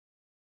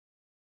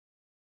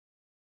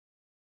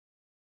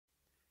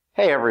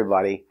Hey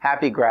everybody,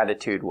 happy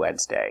Gratitude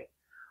Wednesday.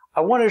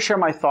 I wanted to share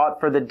my thought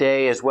for the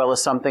day as well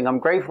as something I'm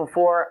grateful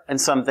for and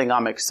something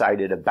I'm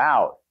excited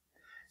about.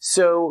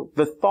 So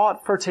the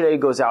thought for today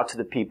goes out to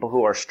the people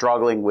who are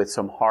struggling with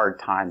some hard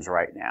times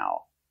right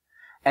now.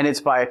 And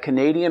it's by a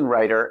Canadian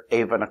writer,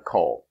 Ava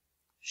Nicole.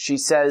 She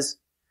says,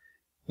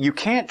 "You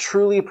can't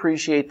truly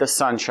appreciate the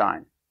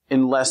sunshine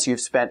unless you've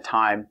spent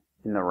time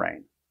in the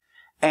rain."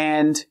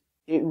 And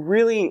it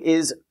really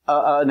is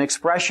an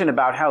expression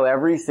about how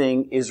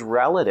everything is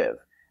relative.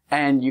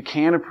 And you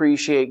can't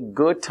appreciate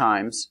good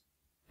times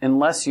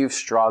unless you've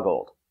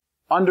struggled.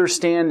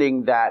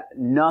 Understanding that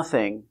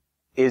nothing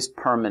is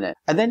permanent.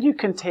 And then you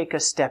can take a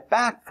step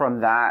back from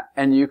that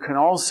and you can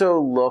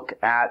also look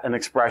at an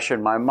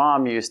expression my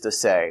mom used to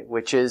say,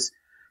 which is,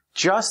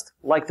 just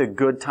like the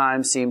good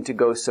times seem to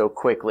go so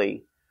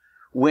quickly,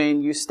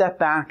 when you step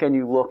back and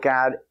you look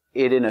at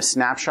it in a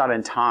snapshot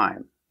in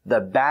time,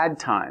 the bad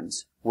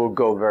times will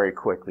go very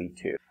quickly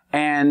too.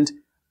 And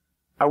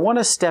I want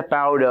to step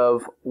out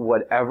of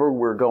whatever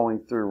we're going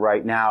through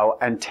right now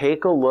and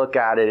take a look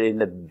at it in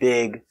the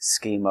big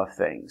scheme of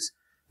things.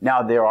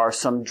 Now, there are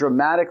some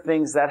dramatic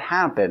things that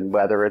happen,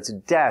 whether it's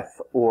death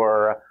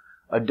or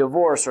a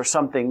divorce or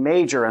something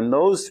major, and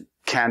those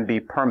can be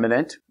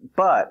permanent.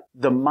 But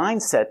the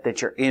mindset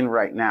that you're in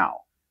right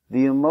now,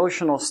 the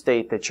emotional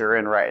state that you're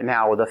in right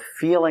now, or the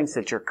feelings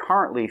that you're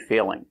currently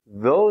feeling,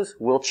 those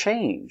will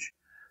change.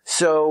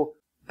 So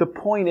the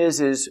point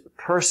is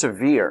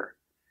persevere.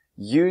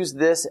 Use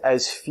this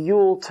as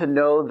fuel to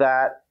know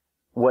that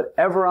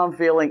whatever I'm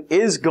feeling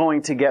is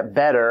going to get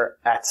better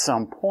at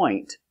some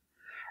point.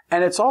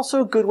 And it's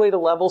also a good way to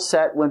level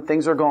set when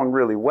things are going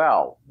really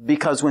well.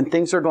 Because when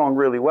things are going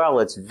really well,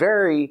 it's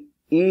very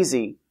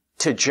easy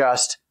to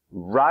just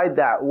ride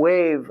that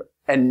wave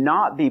and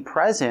not be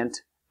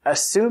present,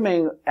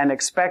 assuming and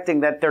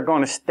expecting that they're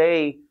going to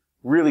stay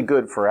really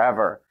good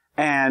forever.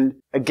 And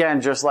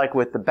again, just like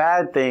with the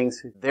bad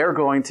things, they're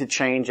going to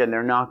change and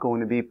they're not going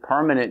to be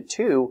permanent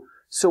too.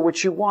 So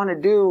what you want to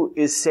do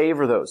is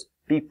savor those.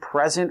 Be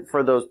present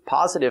for those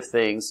positive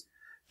things,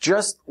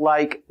 just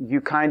like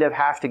you kind of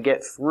have to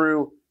get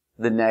through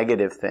the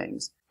negative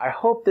things. I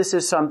hope this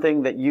is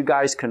something that you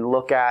guys can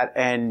look at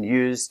and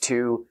use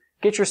to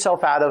get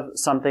yourself out of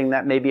something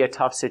that may be a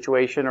tough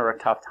situation or a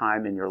tough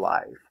time in your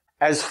life.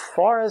 As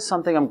far as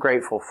something I'm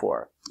grateful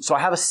for, so I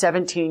have a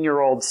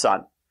 17-year-old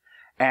son.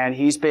 And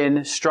he's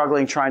been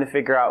struggling trying to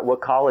figure out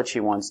what college he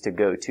wants to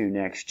go to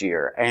next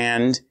year.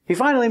 And he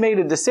finally made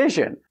a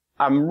decision.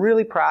 I'm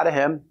really proud of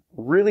him,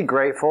 really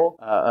grateful.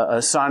 A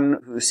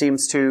son who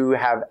seems to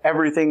have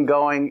everything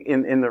going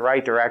in the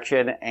right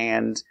direction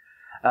and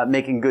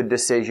making good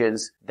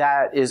decisions.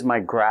 That is my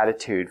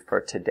gratitude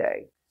for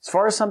today. As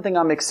far as something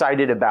I'm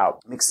excited about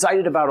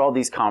all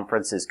these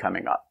conferences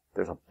coming up.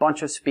 There's a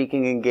bunch of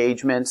speaking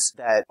engagements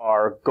that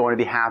are going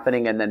to be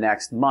happening in the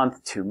next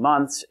month, 2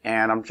 months,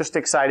 and I'm just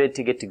excited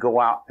to get to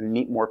go out and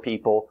meet more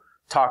people,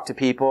 talk to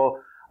people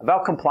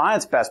about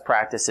compliance best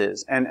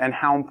practices and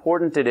how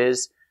important it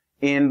is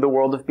in the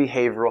world of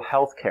behavioral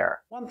health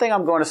care. One thing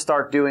I'm going to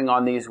start doing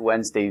on these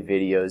Wednesday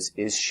videos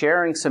is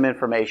sharing some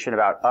information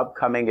about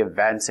upcoming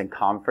events and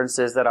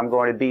conferences that I'm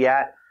going to be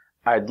at.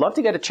 I'd love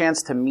to get a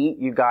chance to meet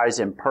you guys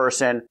in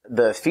person.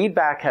 The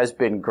feedback has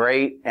been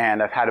great,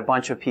 and I've had a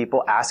bunch of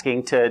people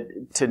asking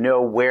to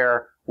know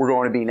where we're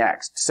going to be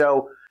next.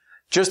 So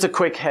just a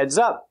quick heads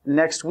up,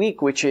 next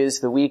week, which is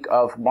the week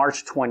of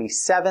March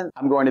 27th,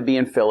 I'm going to be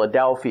in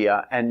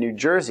Philadelphia and New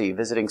Jersey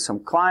visiting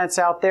some clients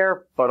out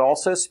there, but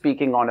also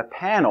speaking on a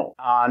panel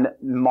on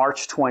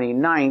March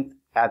 29th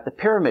at the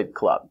Pyramid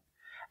Club.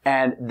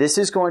 And this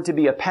is going to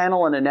be a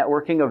panel and a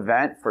networking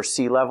event for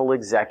C-level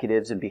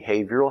executives in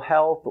behavioral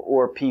health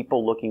or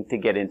people looking to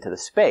get into the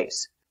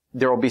space.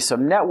 There will be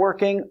some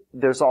networking.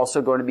 There's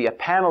also going to be a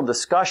panel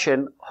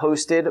discussion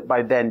hosted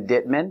by Ben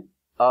Dittman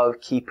of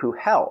Kipu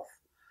Health.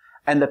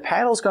 And the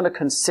panel is going to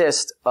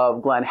consist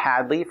of Glenn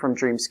Hadley from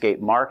Dreamscape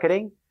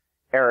Marketing,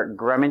 Eric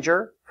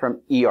Greminger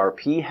from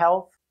ERP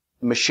Health,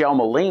 Michelle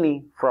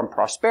Mullaney from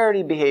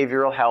Prosperity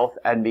Behavioral Health,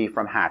 and me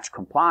from Hatch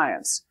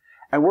Compliance.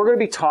 And we're going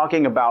to be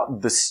talking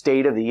about the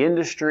state of the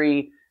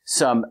industry,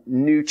 some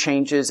new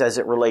changes as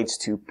it relates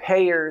to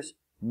payers,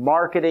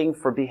 marketing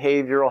for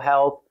behavioral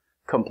health,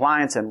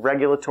 compliance and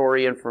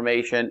regulatory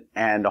information,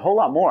 and a whole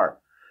lot more.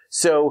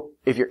 So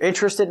if you're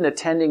interested in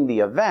attending the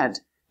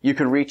event, you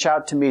can reach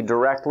out to me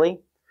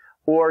directly,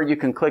 or you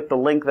can click the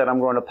link that I'm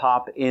going to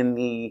pop in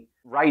the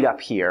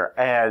write-up here,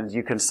 and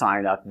you can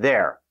sign up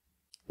there.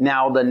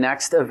 Now, the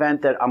next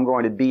event that I'm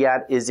going to be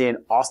at is in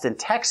Austin,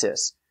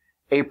 Texas,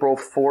 April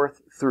 4th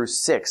through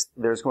 6th.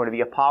 There's going to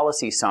be a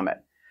policy summit.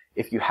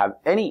 If you have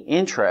any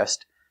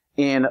interest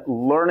in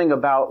learning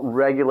about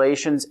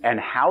regulations and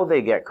how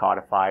they get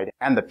codified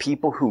and the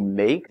people who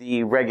make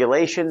the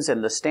regulations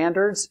and the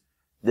standards,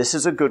 this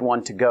is a good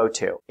one to go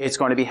to. It's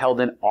going to be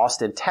held in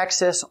Austin,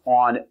 Texas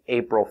on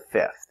April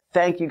 5th.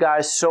 Thank you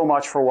guys so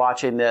much for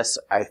watching this.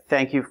 I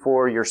thank you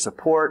for your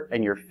support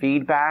and your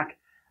feedback,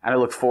 and I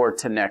look forward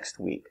to next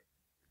week.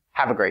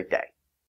 Have a great day.